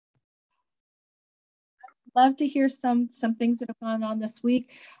love to hear some things that have gone on this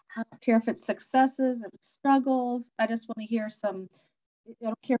week. I don't care if it's successes, if it's struggles. I just want to hear some. I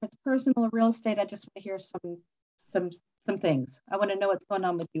don't care if it's personal or real estate. I just want to hear some some things. I want to know what's going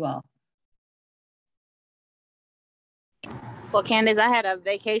on with you all. Well, Candace, I had a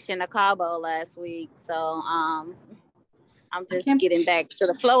vacation to Cabo last week, so I'm just getting back to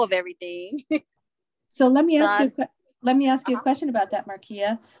the flow of everything. So let me ask you a question about that,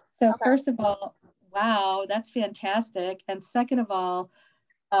 Markia. So okay. First of all, wow, that's fantastic. And second of all,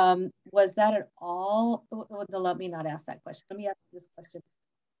 was that at all? Well, let me not ask that question. Let me ask you this question.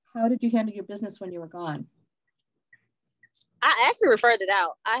 How did you handle your business when you were gone? I actually referred it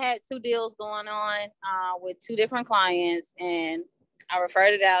out. I had 2 deals going on with 2 different clients, and I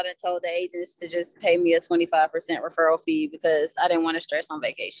referred it out and told the agents to just pay me a 25% referral fee because I didn't want to stress on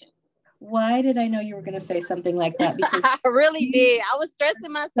vacation. Why did I know you were going to say something like that? Because I really did. I was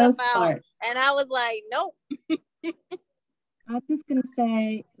stressing myself out, and I was like, nope. I'm just going to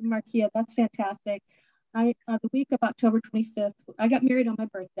say, Markia, that's fantastic. The week of October 25th, I got married on my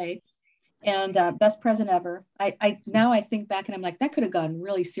birthday. And best present ever. Now I think back and I'm like, that could have gone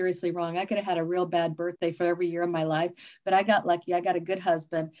really seriously wrong. I could have had a real bad birthday for every year of my life, but I got lucky. I got a good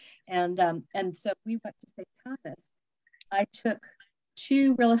husband. And so we went to St. Thomas. I took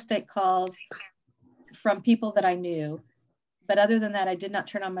 2 real estate calls from people that I knew. But other than that, I did not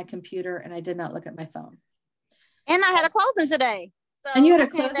turn on my computer and I did not look at my phone. And I had a closing today. So and you had a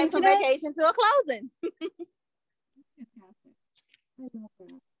closing today? From vacation to a closing. I love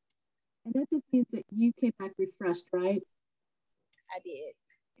that. And that just means that you came back refreshed, right? I did.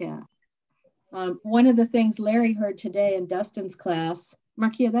 Yeah. One of the things Larry heard today in Dustin's class,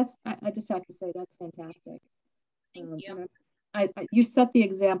 Markia, I just have to say that's fantastic. Thank you. You set the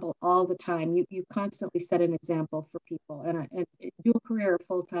example all the time. You constantly set an example for people, and dual career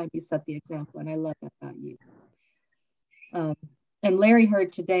full time, you set the example, and I love that about you. And Larry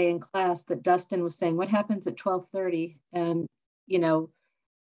heard today in class that Dustin was saying, "What happens at 12:30?" And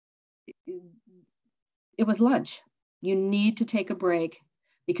it was lunch. You need to take a break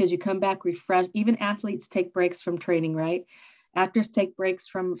because you come back refreshed. Even athletes take breaks from training, right? Actors take breaks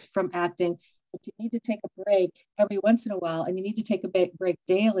from acting, but you need to take a break every once in a while, and you need to take a break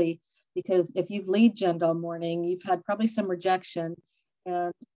daily because if you've lead gen all morning, you've had probably some rejection,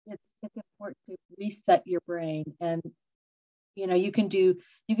 and it's important to reset your brain. And you can do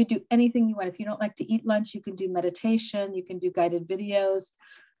anything you want. If you don't like to eat lunch, you can do meditation, you can do guided videos.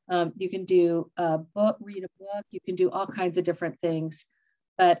 You can do a book, read a book. You can do all kinds of different things.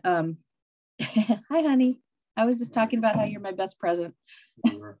 But hi, honey. I was just talking about how you're my best present.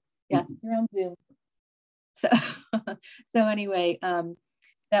 Yeah, you're on Zoom. So anyway,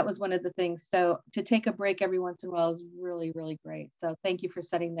 that was one of the things. So to take a break every once in a while is really, really great. So thank you for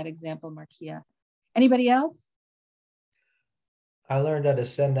setting that example, Markia. Anybody else? I learned how to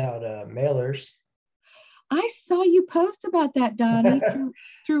send out mailers. I saw you post about that, Donnie,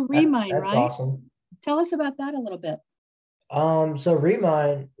 through Remind, that's right? Awesome. Tell us about that a little bit. So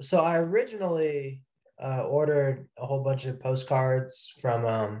Remind. So I originally ordered a whole bunch of postcards from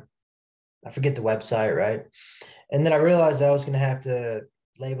I forget the website, right? And then I realized I was going to have to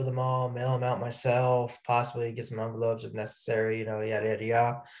label them all, mail them out myself, possibly get some envelopes if necessary, yada yada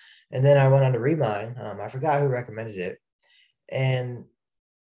yada. And then I went on to Remind. I forgot who recommended it, and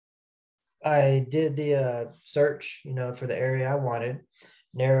I did the search, for the area I wanted,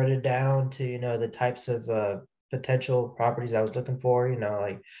 narrowed it down to, the types of potential properties I was looking for,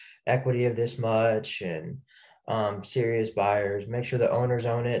 like equity of this much and serious buyers, make sure the owners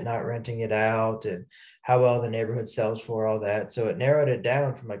own it, not renting it out, and how well the neighborhood sells for, all that. So it narrowed it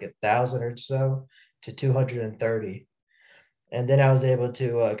down from like 1,000 or so to 230. And then I was able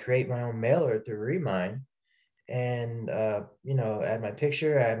to create my own mailer through Remind. And add my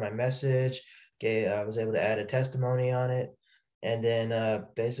picture, add my message. I was able to add a testimony on it, and then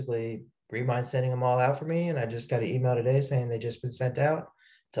basically Remind sending them all out for me. And I just got an email today saying they just been sent out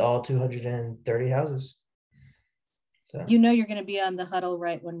to all 230 houses. So you're going to be on the huddle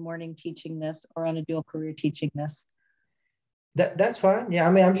right one morning teaching this, or on a dual career teaching this. That's fine. Yeah,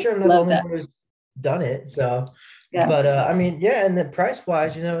 I mean, I'm sure I'm not the only one who's done it. So, yeah. But and then price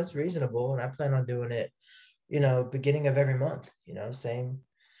wise, it's reasonable, and I plan on doing it. Beginning of every month, same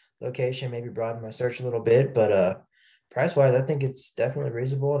location, maybe broaden my search a little bit, but price wise, I think it's definitely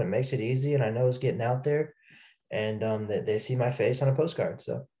reasonable, and it makes it easy, and I know it's getting out there, and they see my face on a postcard.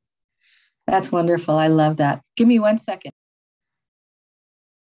 So that's wonderful. I love that. Give me 1 second.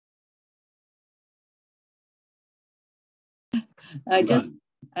 I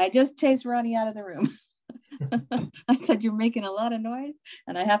just chased Ronnie out of the room. I said, you're making a lot of noise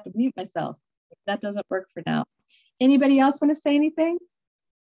and I have to mute myself. that doesn't work for now. Anybody else want to say anything?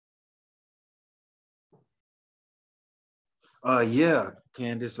 Yeah,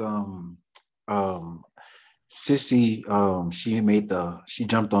 Candace. Sissy, she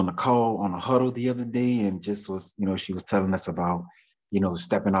jumped on the call on a huddle the other day and just was, she was telling us about,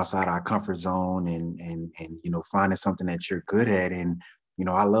 stepping outside our comfort zone and finding something that you're good at. And,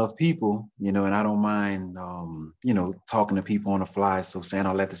 I love people, and I don't mind, talking to people on the fly. So saying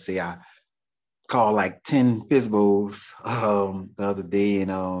all that to say, I called like 10 FISBOs the other day,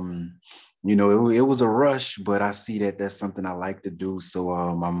 and it was a rush, but I see that that's something I like to do. So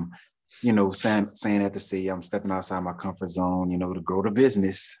I'm saying that to say I'm stepping outside my comfort zone, to grow the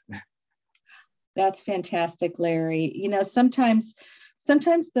business. That's fantastic, Larry. Sometimes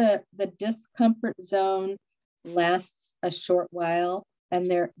the discomfort zone lasts a short while, and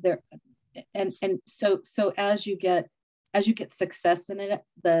so as you get success in it,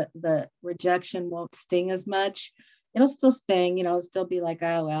 the rejection won't sting as much. It'll still sting, it'll still be like,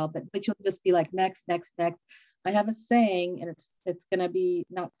 oh well, but you'll just be like, next. I have a saying, and it's gonna be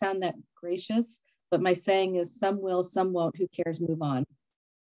not sound that gracious, but my saying is, some will, some won't, who cares, move on.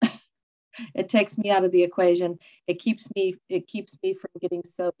 It takes me out of the equation. It keeps me from getting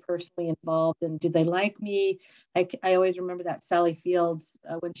so personally involved. And did they like me? I always remember that Sally Fields,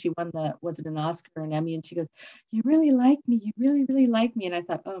 when she won was it an Oscar or an Emmy? And she goes, "You really like me. You really, really like me." And I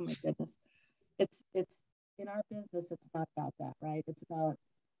thought, oh my goodness, it's in our business, it's not about that, right? It's about,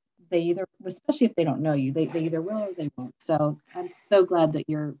 they either, especially if they don't know you, they either will or they won't. So I'm so glad that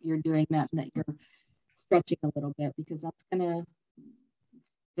you're doing that and that you're stretching a little bit, because that's gonna,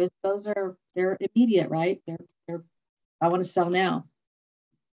 they're immediate, right? They're I want to sell now.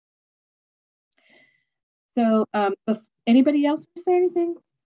 So if anybody else want to say anything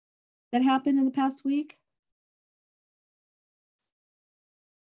that happened in the past week?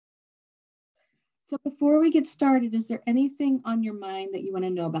 So before we get started, is there anything on your mind that you want to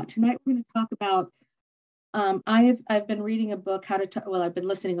know about? Tonight we're going to talk about, I've been reading a book, I've been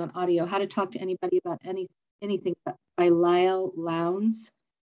listening on audio, How to Talk to Anybody About Anything, by Lyle Lowndes.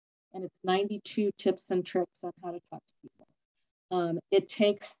 And it's 92 tips and tricks on how to talk to people. It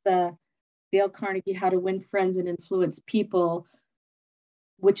takes the Dale Carnegie How to Win Friends and Influence People,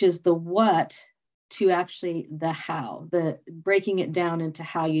 which is the what, to actually the how, the breaking it down into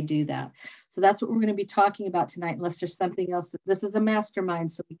how you do that. So that's what we're going to be talking about tonight, unless there's something else. This is a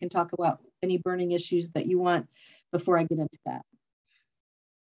mastermind, so we can talk about any burning issues that you want before I get into that.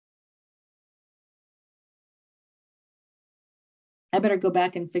 I better go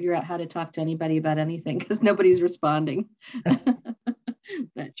back and figure out how to talk to anybody about anything, because nobody's responding.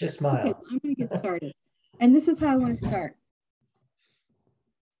 But just smile. Okay, I'm going to get started. And this is how I want to start.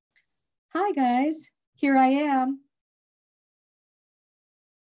 Hi, guys. Here I am.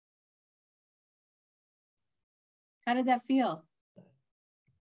 How did that feel?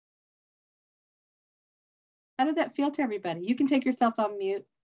 How did that feel to everybody? You can take yourself on mute.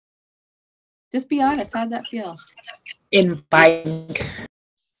 Just be honest. How did that feel? Inviting.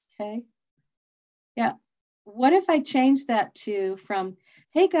 Okay. Yeah. What if I change that from,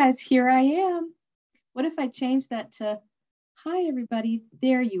 hey guys, here I am. What if I change that to, hi everybody,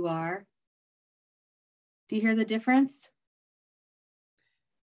 there you are. Do you hear the difference?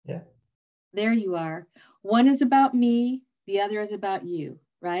 Yeah. There you are. One is about me, the other is about you,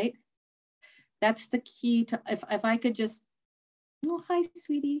 right? That's the key to, if I could just, oh, hi,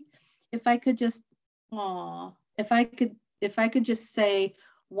 sweetie. If I could just, if I could just say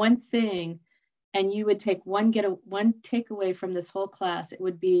one thing, and you would take one takeaway from this whole class, it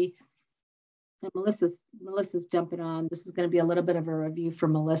would be, and Melissa's jumping on. This is going to be a little bit of a review for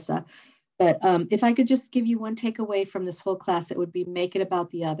Melissa. But if I could just give you one takeaway from this whole class, it would be, make it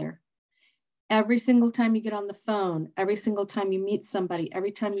about the other. Every single time you get on the phone, every single time you meet somebody,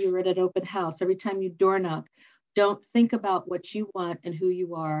 every time you're at an open house, every time you door knock, don't think about what you want and who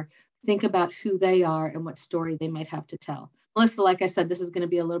you are. Think about who they are and what story they might have to tell. Melissa, like I said, this is going to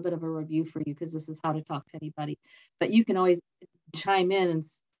be a little bit of a review for you, because this is how to talk to anybody. But you can always chime in and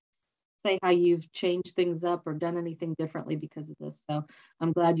say how you've changed things up or done anything differently because of this. So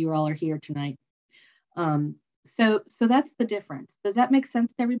I'm glad you all are here tonight. So that's the difference. Does that make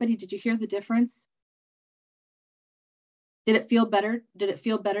sense to everybody? Did you hear the difference? Did it feel better? Did it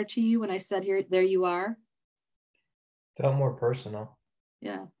feel better to you when I said, here, there you are? Felt more personal.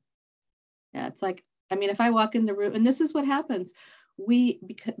 Yeah. Yeah. It's like, I mean, if I walk in the room, and this is what happens,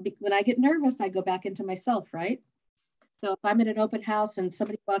 because when I get nervous, I go back into myself, right? So if I'm at an open house and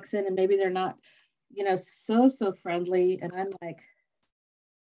somebody walks in and maybe they're not, so friendly, and I'm like,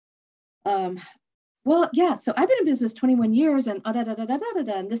 Well, yeah. So I've been in business 21 years and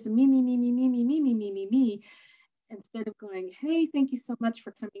and this is me. Instead of going, hey, thank you so much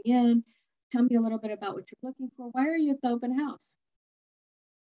for coming in. Tell me a little bit about what you're looking for. Why are you at the open house?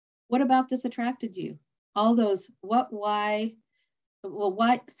 What about this attracted you? All those, what, why, well,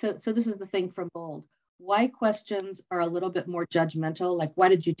 why? So this is the thing from Bold. Why questions are a little bit more judgmental. Like, why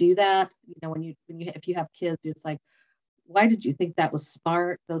did you do that? You know, if you have kids, it's like, why did you think that was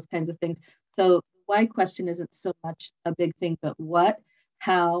smart? Those kinds of things. So why question isn't so much a big thing, but what,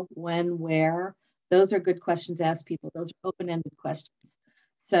 how, when, where. Those are good questions to ask people. Those are open-ended questions.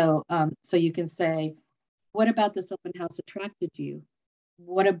 So so you can say, what about this open house attracted you?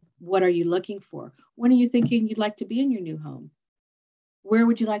 What are you looking for? When are you thinking you'd like to be in your new home? Where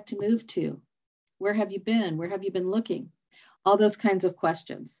would you like to move to? Where have you been? Where have you been looking? All those kinds of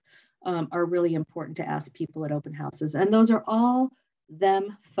questions are really important to ask people at open houses. And those are all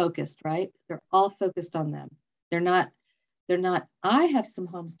them focused, right? They're all focused on them. They're not, I have some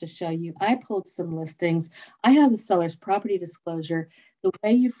homes to show you. I pulled some listings. I have the seller's property disclosure. The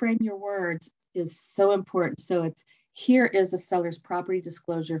way you frame your words is so important. So it's, here is a seller's property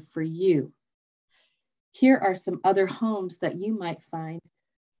disclosure for you. Here are some other homes that you might find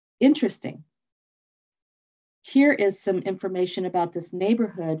interesting. Here is some information about this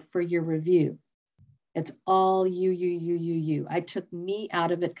neighborhood for your review. It's all you. I took me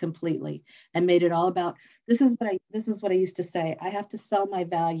out of it completely and made it all about, this is what I used to say. I have to sell my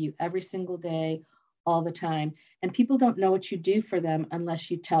value every single day, all the time. And people don't know what you do for them unless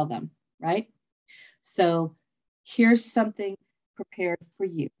you tell them, right? So here's something prepared for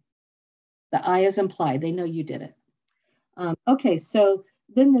you. The I is implied. They know you did it. Okay, so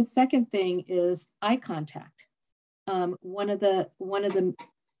then the second thing is eye contact. One of the,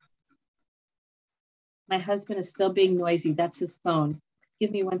 my husband is still being noisy. That's his phone.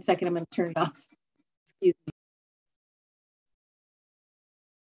 Give me 1 second. I'm going to turn it off. Excuse me.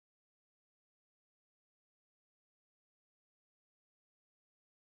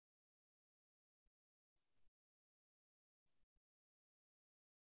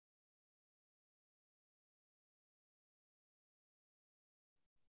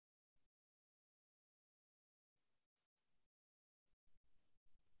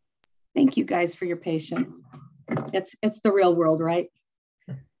 Thank you guys for your patience. It's the real world, right?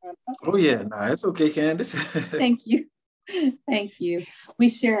 Okay. Oh yeah, nah, it's okay, Candace. Thank you. Thank you. We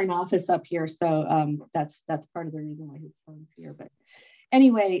share an office up here, so that's part of the reason why his phone's here. But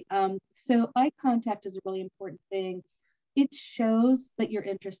anyway, so eye contact is a really important thing. It shows that you're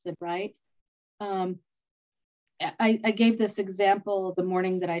interested, right? I gave this example the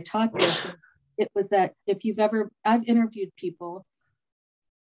morning that I taught this. It was that I've interviewed people,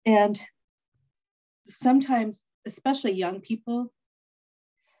 and sometimes, especially young people,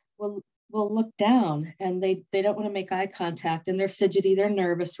 will look down and they don't want to make eye contact and they're fidgety, they're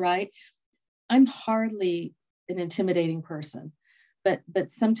nervous, right? I'm hardly an intimidating person, but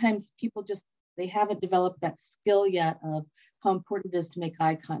sometimes people just, they haven't developed that skill yet of how important it is to make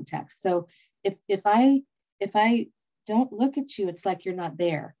eye contact. So if I don't look at you, it's like you're not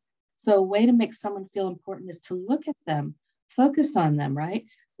there. So a way to make someone feel important is to look at them, focus on them, right?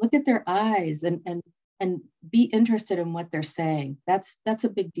 Look at their eyes and be interested in what they're saying. That's a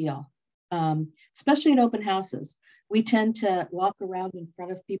big deal, especially at open houses. We tend to walk around in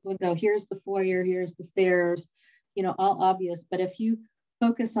front of people and go, here's the foyer, here's the stairs, you know, all obvious. But if you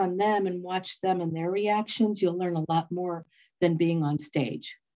focus on them and watch them and their reactions, you'll learn a lot more than being on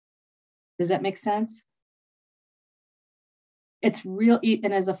stage. Does that make sense? It's real.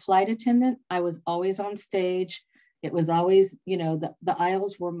 And as a flight attendant, I was always on stage. It was always, you know, the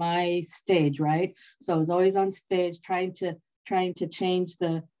aisles were my stage, right? So I was always on stage trying to change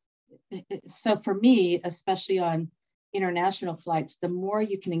the, so for me, especially on international flights, the more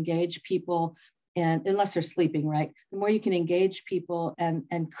you can engage people, and unless they're sleeping, right? The more you can engage people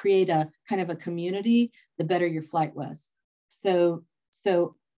and create a kind of a community, the better your flight was. So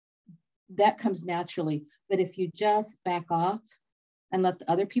that comes naturally. But if you just back off and let the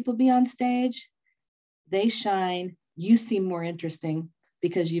other people be on stage, they shine, you seem more interesting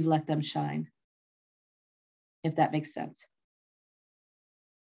because you've let them shine, if that makes sense.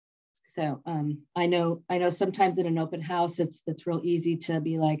 So I know sometimes in an open house, it's real easy to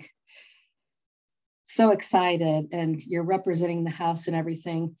be like so excited and you're representing the house and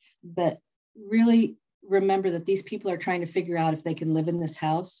everything, but really remember that these people are trying to figure out if they can live in this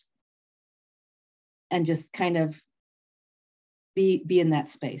house and just kind of be in that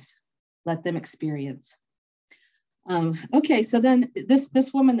space, let them experience. Okay, so then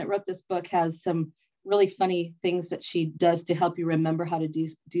this woman that wrote this book has some really funny things that she does to help you remember how to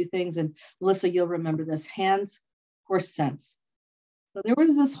do things. And Melissa, you'll remember this: hands, horse sense. So there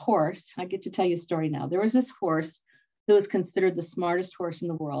was this horse. I get to tell you a story now. There was this horse who was considered the smartest horse in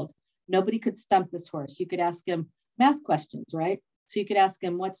the world. Nobody could stump this horse. You could ask him math questions, right? So you could ask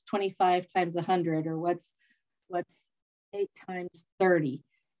him, what's 25 times 100, or what's 8 times 30?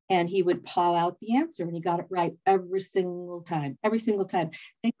 And he would paw out the answer, and he got it right every single time. Every single time.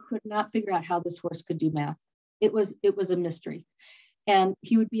 They could not figure out how this horse could do math. It was a mystery. And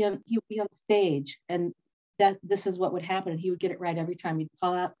he would be on stage, and this is what would happen. He would get it right every time. He'd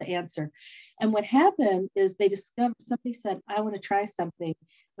paw out the answer. And what happened is somebody said, I want to try something.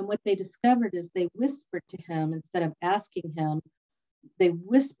 And what they discovered is they whispered to him instead of asking him. They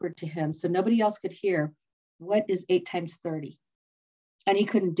whispered to him so nobody else could hear, what is 8 times 30? And he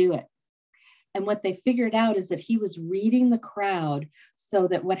couldn't do it. And what they figured out is that he was reading the crowd, so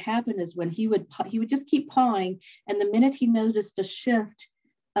that what happened is when he would just keep pawing, and the minute he noticed a shift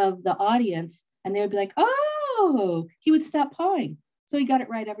of the audience, and they would be like, oh, he would stop pawing. So he got it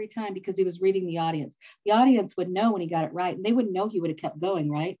right every time because he was reading the audience. The audience would know when he got it right, and they wouldn't know he would have kept going,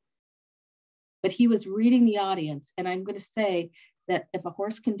 right? But he was reading the audience. And I'm going to say that if a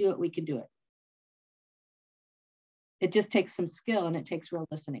horse can do it, we can do it. It just takes some skill, and it takes real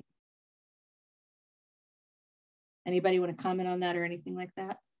listening. Anybody want to comment on that or anything like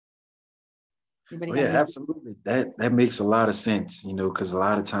that? Oh, yeah, absolutely. That makes a lot of sense, because a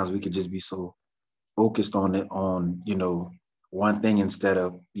lot of times we could just be so focused on it, one thing instead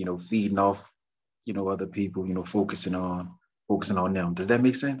of, feeding off, other people, focusing on them. Does that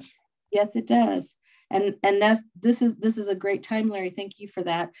make sense? Yes, it does. And this is a great time, Larry. Thank you for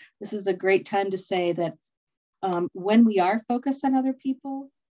that. This is a great time to say that when we are focused on other people,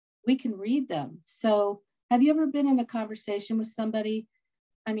 we can read them. So have you ever been in a conversation with somebody?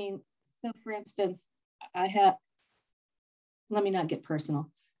 I mean, so for instance, let me not get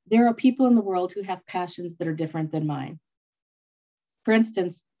personal. There are people in the world who have passions that are different than mine. For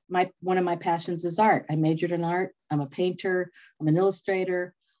instance, one of my passions is art. I majored in art. I'm a painter. I'm an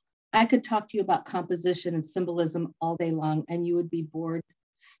illustrator. I could talk to you about composition and symbolism all day long, and you would be bored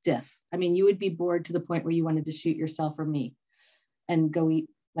stiff. I mean, you would be bored to the point where you wanted to shoot yourself or me and go eat,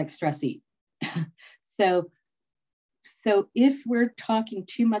 like stress eat. So if we're talking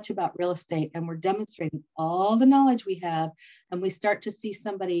too much about real estate and we're demonstrating all the knowledge we have, and we start to see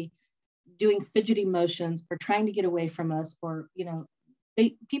somebody doing fidgety motions or trying to get away from us, or,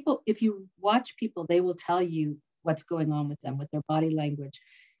 people, if you watch people, they will tell you what's going on with them, with their body language.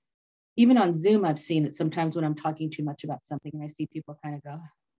 Even on Zoom, I've seen it sometimes when I'm talking too much about something, and I see people kind of go,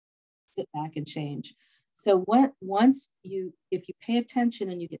 sit back and change. So if you pay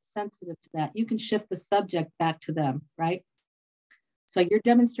attention and you get sensitive to that, you can shift the subject back to them, right? So you're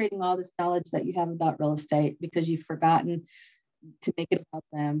demonstrating all this knowledge that you have about real estate because you've forgotten to make it about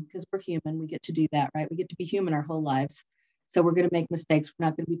them, because we're human. We get to do that, right? We get to be human our whole lives. So we're going to make mistakes. We're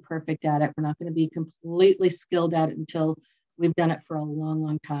not going to be perfect at it. We're not going to be completely skilled at it until we've done it for a long,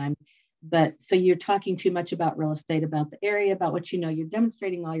 long time. But so you're talking too much about real estate, about the area, about what you're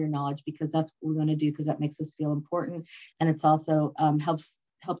demonstrating all your knowledge, because that's what we're going to do, because that makes us feel important. And it's also helps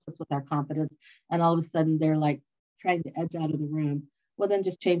us with our confidence. And all of a sudden they're like trying to edge out of the room. Well, then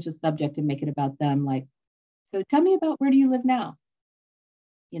just change the subject and make it about them. Like, so tell me about, where do you live now?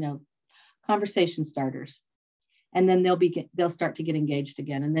 Conversation starters. And then they'll start to get engaged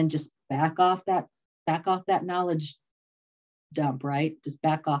again. And then just back off that knowledge dump, right? Just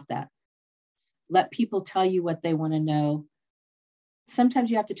back off that. Let people tell you what they want to know. Sometimes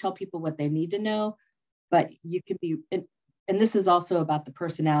you have to tell people what they need to know, but you can be, and this is also about the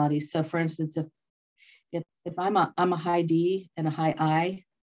personality. So for instance, if I'm a high D and a high I,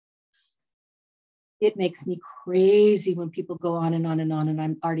 it makes me crazy when people go on and on and on, and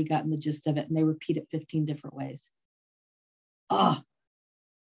I'm already gotten the gist of it, and they repeat it 15 different ways. Oh,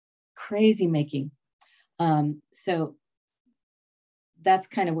 crazy making. So that's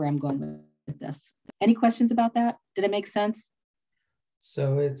kind of where I'm going with this. Any questions about that? Did it make sense?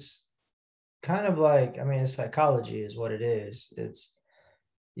 So it's kind of like, it's psychology is what it is. It's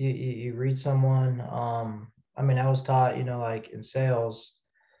you read someone. I was taught, like in sales,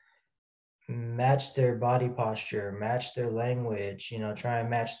 match their body posture, match their language, try and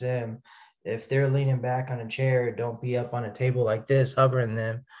match them. If they're leaning back on a chair, don't be up on a table like this, hovering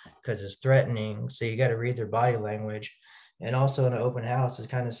them, because it's threatening. So you got to read their body language. And also in an open house is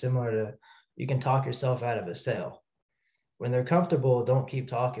kind of similar to, you can talk yourself out of a sale. When they're comfortable, don't keep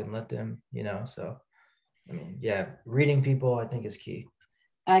talking, let them, so, yeah, reading people, I think, is key.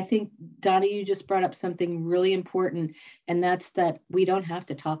 I think, Donnie, you just brought up something really important, and that's that we don't have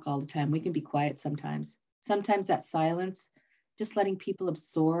to talk all the time. We can be quiet sometimes. Sometimes that silence, just letting people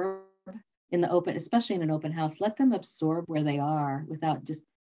absorb in the open, especially in an open house, let them absorb where they are without just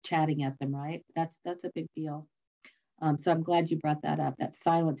chatting at them, right? That's a big deal. So I'm glad you brought that up. That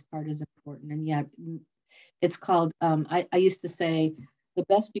silence part is important. And yeah, it's called, I used to say, the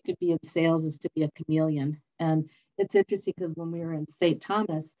best you could be in sales is to be a chameleon. And it's interesting because when we were in St.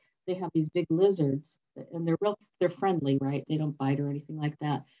 Thomas, they have these big lizards and they're friendly, right? They don't bite or anything like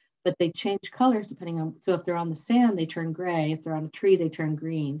that, but they change colors depending on, so if they're on the sand, they turn gray. If they're on a tree, they turn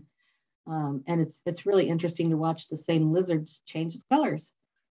green. And it's really interesting to watch the same lizard just change its colors.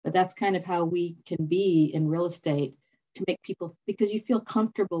 But that's kind of how we can be in real estate to make people, because you feel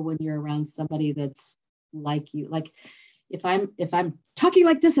comfortable when you're around somebody that's like you. Like if I'm talking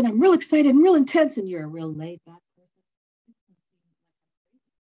like this and I'm real excited and real intense and you're a real laid back person.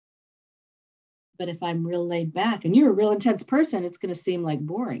 But if I'm real laid back and you're a real intense person, it's going to seem like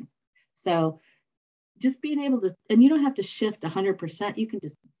boring. So just being able to, and you don't have to shift 100%, you can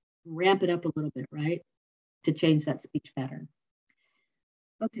just ramp it up a little bit, right? To change that speech pattern.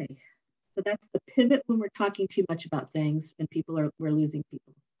 Okay, so that's the pivot when we're talking too much about things and we're losing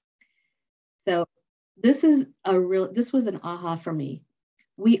people. So this was an aha for me.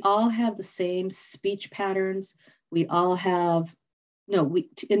 We all have the same speech patterns. We all have,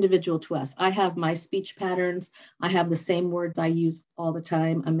 individual to us. I have my speech patterns. I have the same words I use all the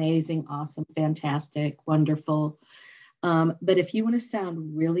time. Amazing, awesome, fantastic, wonderful. But if you want to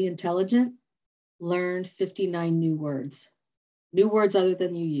sound really intelligent, learn 59 new words other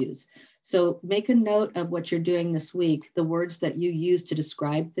than you use. So make a note of what you're doing this week, the words that you use to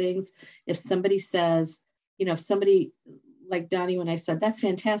describe things. If somebody says, if somebody like Donnie, when I said, that's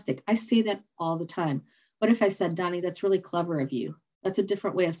fantastic, I say that all the time. What if I said, Donnie, that's really clever of you? That's a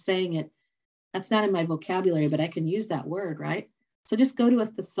different way of saying it. That's not in my vocabulary, but I can use that word, right? So just go to a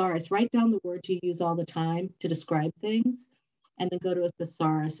thesaurus, write down the words you use all the time to describe things, and then go to a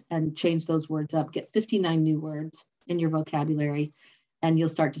thesaurus and change those words up. Get 59 new words in your vocabulary, and you'll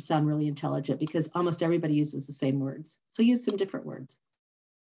start to sound really intelligent because almost everybody uses the same words. So use some different words.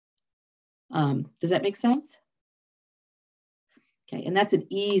 Does that make sense? Okay, and that's an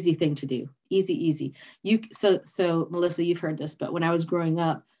easy thing to do. Easy. So Melissa, you've heard this, but when I was growing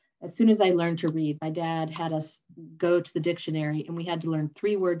up, as soon as I learned to read, my dad had us go to the dictionary and we had to learn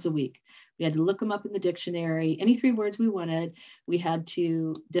 3 words a week. We had to look them up in the dictionary, any 3 words we wanted. We had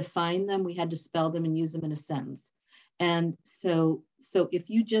to define them. We had to spell them and use them in a sentence. And so if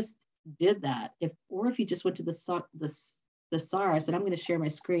you just did that, if you just went to the thesaurus, and I'm going to share my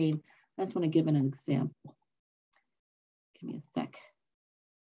screen. I just want to give an example. Give me a sec.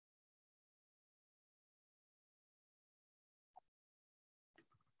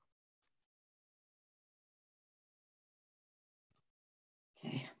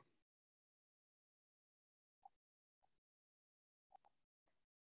 Okay.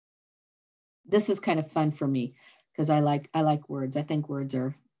 This is kind of fun for me because I like words. I think words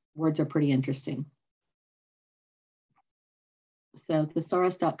are pretty interesting. So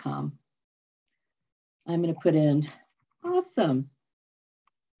thesaurus.com. I'm going to put in awesome.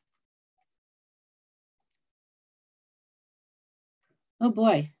 Oh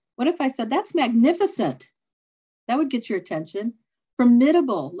boy, what if I said that's magnificent? That would get your attention.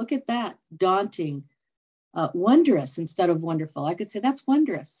 Formidable, look at that. Daunting, wondrous instead of wonderful. I could say that's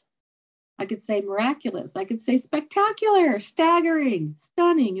wondrous. I could say miraculous. I could say spectacular, staggering,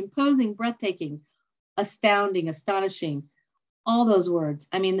 stunning, imposing, breathtaking, astounding, astonishing. All those words.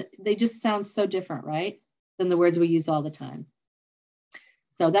 I mean, they just sound so different, right? Than the words we use all the time.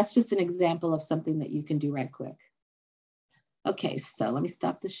 So that's just an example of something that you can do right quick. Okay, so let me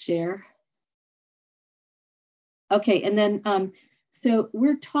stop the share. Okay, and then so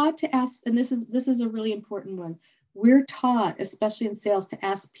we're taught to ask, and this is a really important one. We're taught, especially in sales, to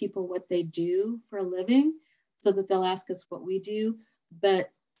ask people what they do for a living so that they'll ask us what we do.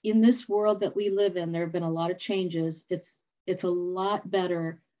 But in this world that we live in, there have been a lot of changes. It's a lot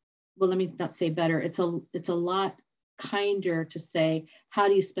better. Well, let me not say better. It's a lot kinder to say, how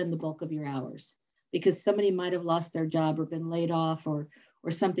do you spend the bulk of your hours? Because somebody might have lost their job or been laid off or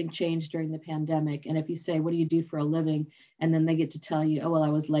something changed during the pandemic. And if you say, what do you do for a living? And then they get to tell you, oh, well, I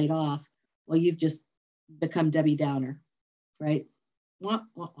was laid off. Well, you've just become Debbie Downer, right?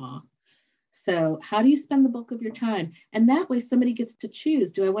 So how do you spend the bulk of your time? And that way somebody gets to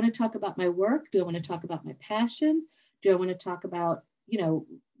choose. Do I want to talk about my work? Do I want to talk about my passion? Do I want to talk about,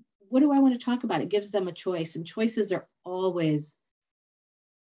 what do I want to talk about? It gives them a choice, and choices are always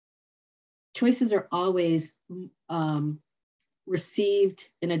received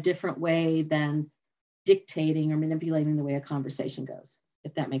in a different way than dictating or manipulating the way a conversation goes,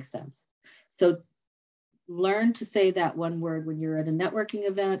 if that makes sense. So learn to say that one word when you're at a networking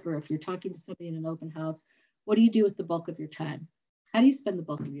event, or if you're talking to somebody in an open house. What do you do with the bulk of your time? How do you spend the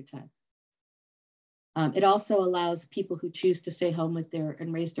bulk of your time? It also allows people who choose to stay home with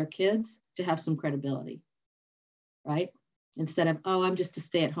and raise their kids to have some credibility, right? Instead of, oh, I'm just a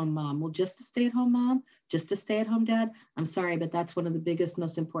stay-at-home mom. Well, just a stay-at-home mom, just a stay-at-home dad. I'm sorry, but that's one of the biggest,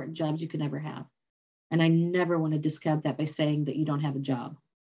 most important jobs you can ever have. And I never want to discount that by saying that you don't have a job.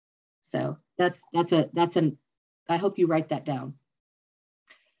 So I hope you write that down.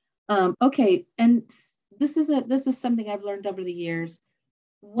 Okay, and this is something I've learned over the years.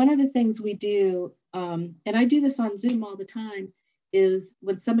 One of the things we do, and I do this on Zoom all the time, is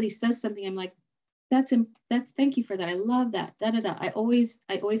when somebody says something, I'm like, that's thank you for that. I love that. Da, da, da. I always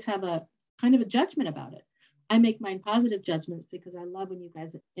have a kind of a judgment about it. I make mine positive judgments because I love when you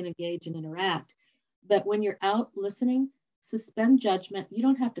guys engage and interact. But when you're out listening, suspend judgment. You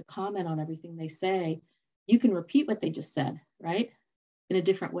don't have to comment on everything they say. You can repeat what they just said, right? In a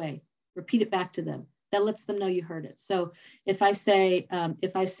different way. Repeat it back to them. That lets them know you heard it. So if I say,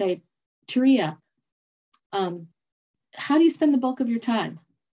 Taria, how do you spend the bulk of your time?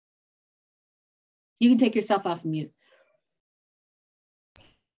 You can take yourself off mute.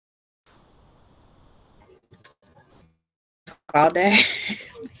 All day.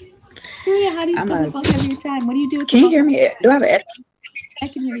 Taria, how do you spend the bulk of your time? What do you do with Can you hear me? Do I have an I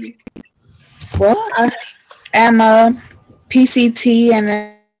can hear you. Well, I am a PCT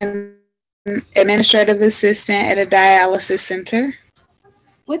and an administrative assistant at a dialysis center.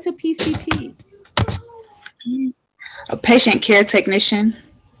 What's a PCT? A patient care technician.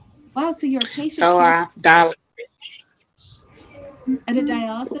 Wow, so you're a patient so care at a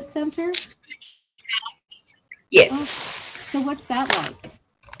dialysis center? Yes. Oh, so what's that like?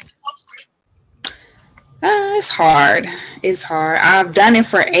 It's hard. It's hard. I've done it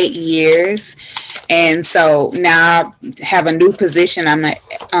for 8 years. And so now I have a new position. I'm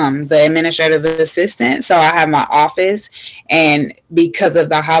the administrative assistant. So I have my office. And because of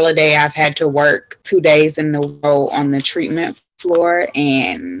the holiday, I've had to work 2 days in a row on the treatment floor.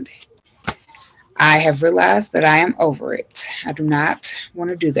 And I have realized that I am over it. I do not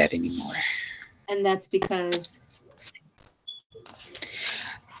want to do that anymore. And that's because?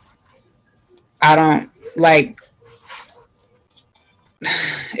 I don't like,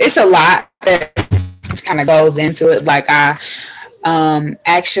 it's a lot that kind of goes into it. Like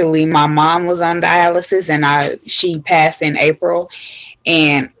actually my mom was on dialysis and she passed in April,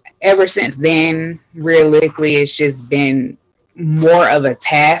 and ever since then, realistically, it's just been more of a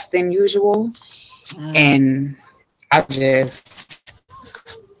task than usual. And I just,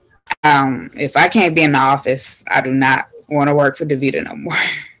 if I can't be in the office, I do not want to work for DaVita no more.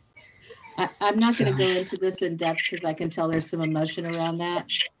 I'm not going to go into this in depth because I can tell there's some emotion around that,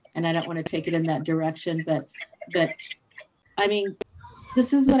 and I don't want to take it in that direction. But I mean,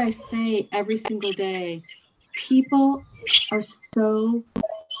 this is what I say every single day. People are so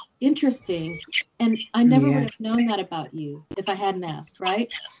interesting, and I never would have known that about you if I hadn't asked, right?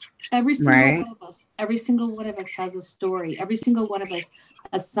 Every single one of us has a story. Every single one of us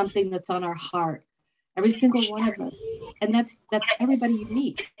has something that's on our heart. Every single one of us, and that's everybody you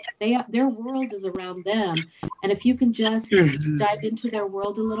meet. Their world is around them, and if you can just dive into their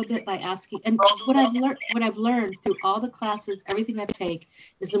world a little bit by asking. And what I've learned through all the classes, everything I've taken,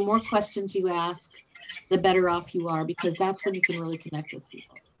 is the more questions you ask, the better off you are, because that's when you can really connect with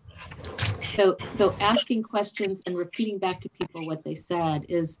people. So asking questions and repeating back to people what they said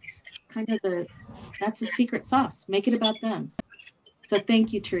is kind of that's the secret sauce. Make it about them. So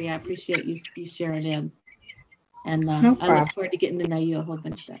thank you, Taria. I appreciate you sharing in. And I look forward to getting to know you a whole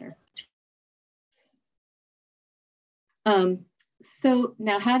bunch better. So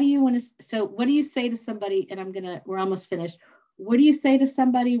now what do you say to somebody, and we're almost finished. What do you say to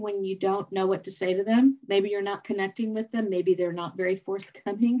somebody when you don't know what to say to them? Maybe you're not connecting with them. Maybe they're not very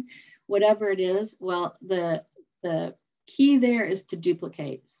forthcoming, whatever it is. Well, the key there is to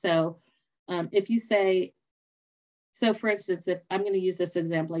duplicate. So if you say, so for instance, if I'm going to use this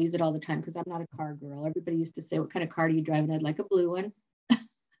example, I use it all the time because I'm not a car girl. Everybody used to say, what kind of car do you drive? And I'd like a blue one.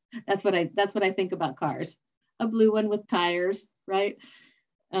 That's what I think about cars. A blue one with tires, right?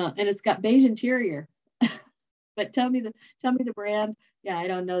 And it's got beige interior. But tell me the brand. Yeah, I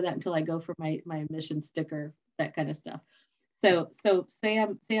don't know that until I go for my emission sticker, that kind of stuff. So say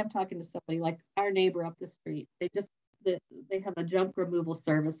I'm talking to somebody like our neighbor up the street. They have a junk removal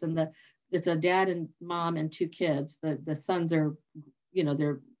service, and it's a dad and mom and 2 kids. The sons are,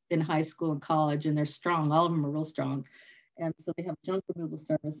 they're in high school and college, and they're strong. All of them are real strong. And so they have junk removal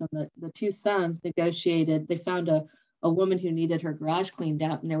service. And the two sons negotiated, they found a woman who needed her garage cleaned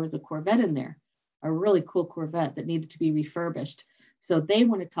out, and there was a Corvette in there, a really cool Corvette that needed to be refurbished. So they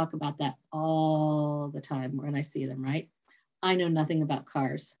want to talk about that all the time when I see them, right? I know nothing about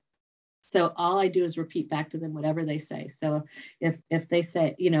cars. So all I do is repeat back to them whatever they say. So if they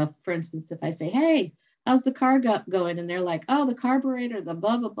say, you know, for instance, if I say, hey, how's the car going? And they're like, oh, the carburetor, the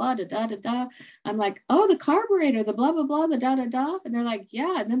blah, blah, blah, da, da, da, da. I'm like, oh, the carburetor, the blah, blah, blah, the da, da, da. And they're like,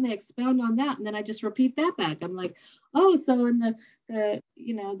 yeah. And then they expound on that. And then I just repeat that back. I'm like, oh, so in the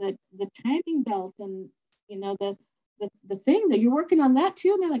you know, the timing belt and, you know, the thing that you're working on that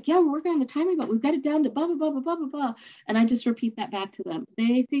too. And they're like, yeah, we're working on the timing belt. We've got it down to blah, blah, blah, blah, blah, blah, blah. And I just repeat that back to them.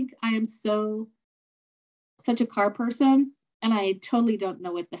 They think I am such a car person, and I totally don't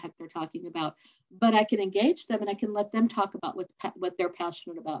know what the heck they're talking about, but I can engage them and I can let them talk about what they're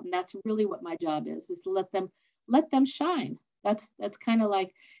passionate about. And that's really what my job is to let them shine. That's kind of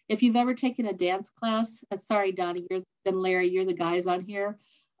like, if you've ever taken a dance class, sorry, Donnie, Larry, you're the guys on here.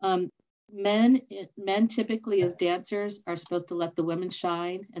 Men typically as dancers are supposed to let the women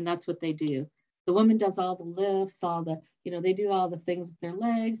shine, and that's what they do. The woman does all the lifts, all the, you know, they do all the things with their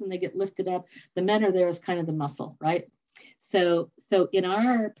legs and they get lifted up. The men are there as kind of the muscle, right? So in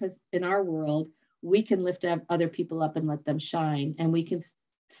our world, we can lift other people up and let them shine, and we can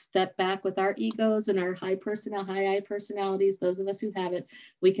step back with our egos and our high I personalities. Those of us who have it,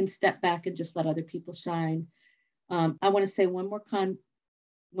 we can step back and just let other people shine. I want to say one more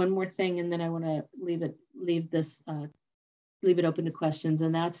thing, and then I want to leave it open to questions.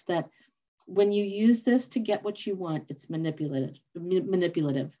 And that's that when you use this to get what you want, it's manipulative.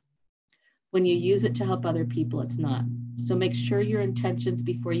 When you use it to help other people, it's not. So make sure your intentions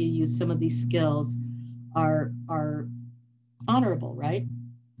before you use some of these skills are honorable, right?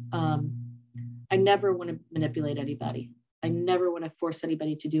 I never want to manipulate anybody. I never want to force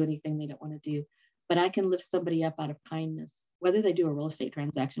anybody to do anything they don't want to do, but I can lift somebody up out of kindness, whether they do a real estate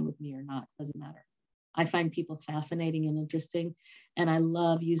transaction with me or not, doesn't matter. I find people fascinating and interesting, and I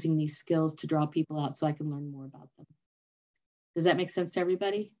love using these skills to draw people out so I can learn more about them. Does that make sense to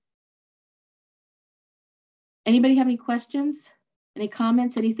everybody? Anybody have any questions, any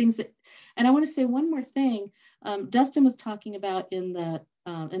comments, any things that, and I want to say one more thing. Dustin was talking about and then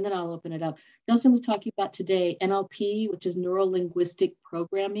I'll open it up. Dustin was talking about today NLP, which is neuro-linguistic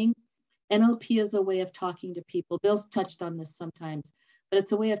programming. NLP is a way of talking to people. Bill's touched on this sometimes, but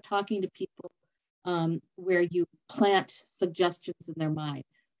it's a way of talking to people where you plant suggestions in their mind.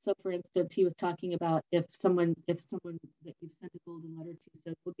 So for instance, he was talking about if someone that you've sent a golden letter to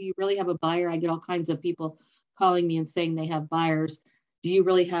says, well, do you really have a buyer? I get all kinds of people calling me and saying they have buyers. Do you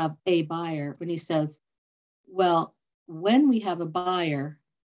really have a buyer? When he says, well, when we have a buyer,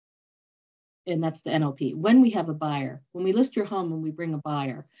 and that's the NLP, when we have a buyer, when we list your home and we bring a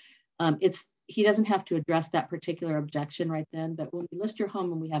buyer, he doesn't have to address that particular objection right then, but when we list your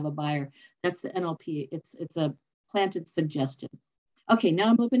home and we have a buyer, that's the NLP. It's a planted suggestion. Okay, now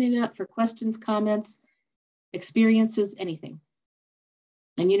I'm opening it up for questions, comments, experiences, anything.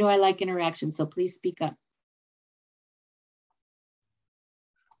 And you know I like interaction, so please speak up.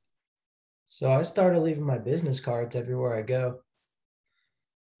 So I started leaving my business cards everywhere I go.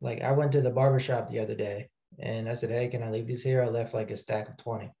 Like I went to the barbershop the other day and I said, hey, can I leave these here? I left like a stack of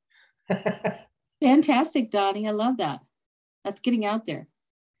 20. Fantastic, Donnie. I love that. That's getting out there.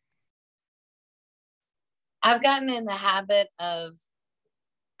 I've gotten in the habit of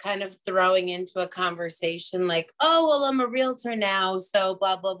kind of throwing into a conversation like, oh, well, I'm a realtor now, so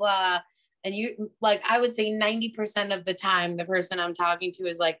blah, blah, blah. And you, like, I would say 90% of the time, the person I'm talking to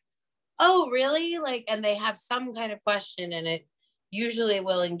is like, oh, really? Like, and they have some kind of question, and it usually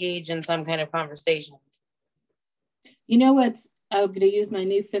will engage in some kind of conversation. You know what's, I'm going to use my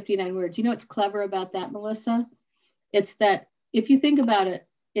new 59 words. You know what's clever about that, Melissa? It's that if you think about it,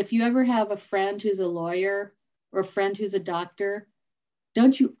 if you ever have a friend who's a lawyer or a friend who's a doctor,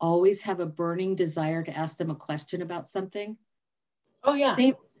 don't you always have a burning desire to ask them a question about something? Oh, yeah.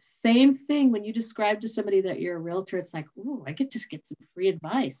 Same thing when you describe to somebody that you're a realtor, it's like, ooh, I could just get some free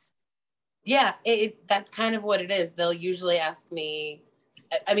advice. Yeah, that's kind of what it is. They'll usually ask me,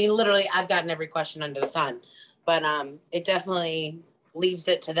 I mean, literally, I've gotten every question under the sun, but it definitely leaves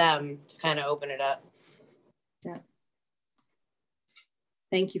it to them to kind of open it up. Yeah.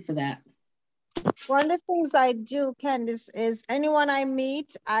 Thank you for that. One of the things I do, Candace, is anyone I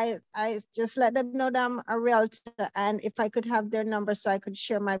meet, I just let them know that I'm a realtor, and if I could have their number so I could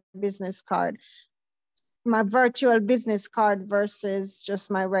share my business card, my virtual business card versus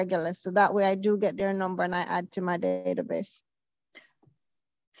just my regular. So that way I do get their number and I add to my database.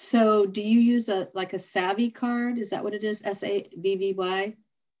 So do you use a Savvy card? Is that what it is? SAVVY?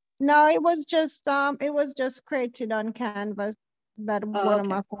 No, it was just created on Canvas that one of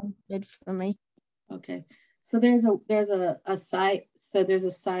my friends did for me. Okay. So there's a site. So there's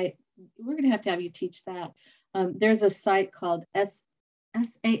a site. We're gonna have to have you teach that. There's a site called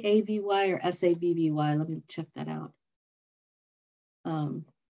SAAVY or SAVVY. Let me check that out.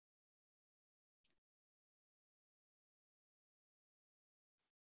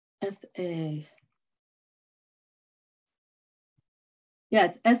 Yeah,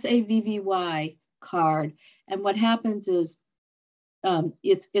 it's SAVVY card. And what happens is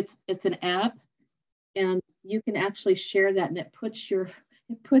it's an app, and you can actually share that, and it puts your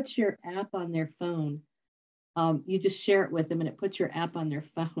app on their phone. You just share it with them and it puts your app on their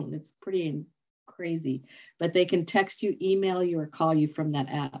phone. It's pretty crazy, but they can text you, email you, or call you from that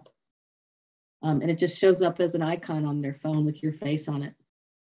app. And it just shows up as an icon on their phone with your face on it.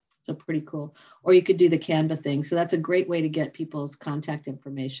 So pretty cool. Or you could do the Canva thing. So that's a great way to get people's contact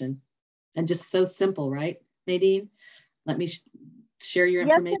information, and just so simple, right, Nadine? Let me share your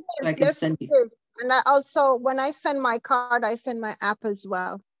information so I can send you. And I also, when I send my card, I send my app as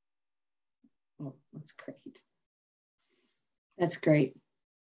well. Oh, that's great. That's great.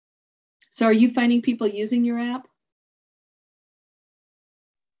 So are you finding people using your app?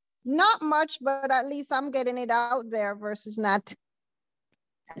 Not much, but at least I'm getting it out there versus not.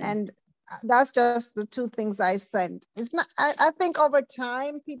 Yeah. And that's just the two things I said. It's not, I think over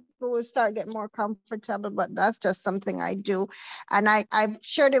time people will start getting more comfortable, but that's just something I do. And I've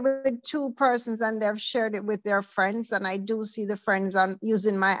shared it with two persons and they've shared it with their friends, and I do see the friends on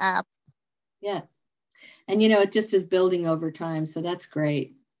using my app. Yeah. And it just is building over time. So that's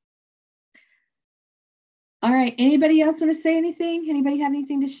great. All right. Anybody else want to say anything? Anybody have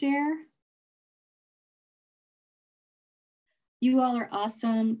anything to share? You all are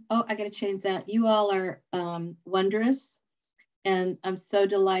awesome. Oh, I got to change that. You all are wondrous. And I'm so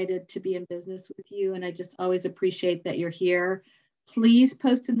delighted to be in business with you. And I just always appreciate that you're here. Please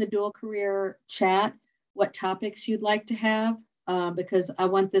post in the dual career chat what topics you'd like to have, because I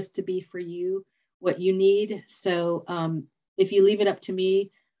want this to be for you, what you need. So if you leave it up to me,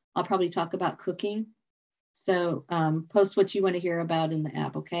 I'll probably talk about cooking. So post what you want to hear about in the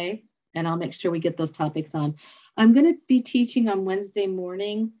app, okay? And I'll make sure we get those topics on. I'm going to be teaching on Wednesday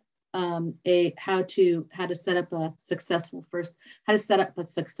morning how to set up a successful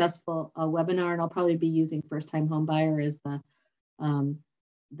webinar, and I'll probably be using first time home buyer as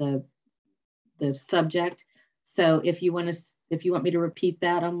the subject. So if you want me to repeat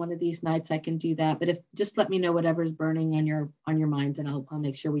that on one of these nights, I can do that. But just let me know whatever's burning on your minds, and I'll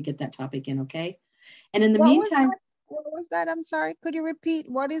make sure we get that topic in, okay? And in the meantime, what was that? I'm sorry. Could you repeat?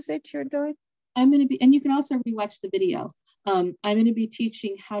 What is it you're doing? I'm going to be, and you can also rewatch the video. I'm going to be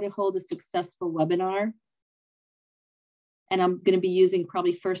teaching how to hold a successful webinar. And I'm going to be using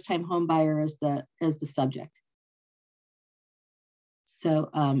probably first time home buyer as the subject. So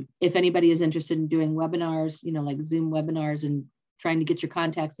if anybody is interested in doing webinars, like Zoom webinars and trying to get your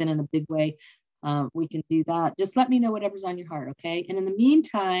contacts in a big way, we can do that. Just let me know whatever's on your heart, okay? And in the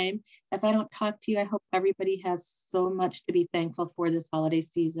meantime, if I don't talk to you, I hope everybody has so much to be thankful for this holiday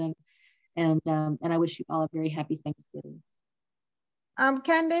season. And I wish you all a very happy Thanksgiving.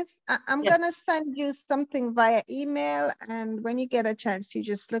 Candace, I'm Yes. gonna send you something via email, and when you get a chance, you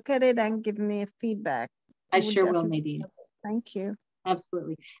just look at it and give me a feedback. I sure will, Nadine. Thank you.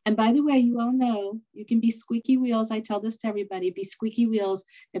 Absolutely. And by the way, you all know you can be squeaky wheels. I tell this to everybody, be squeaky wheels.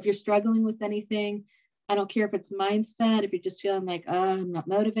 If you're struggling with anything, I don't care if it's mindset, if you're just feeling like, I'm not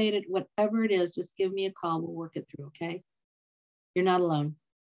motivated, whatever it is, just give me a call. We'll work it through, okay? You're not alone.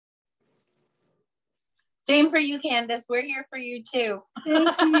 Same for you, Candace. We're here for you too.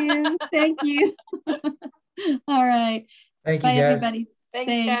 Thank you. Thank you. All right. Thank Bye, you, guys. everybody.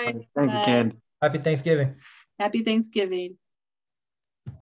 Thanks, guys. Thank you, Ken. Happy Thanksgiving. Happy Thanksgiving.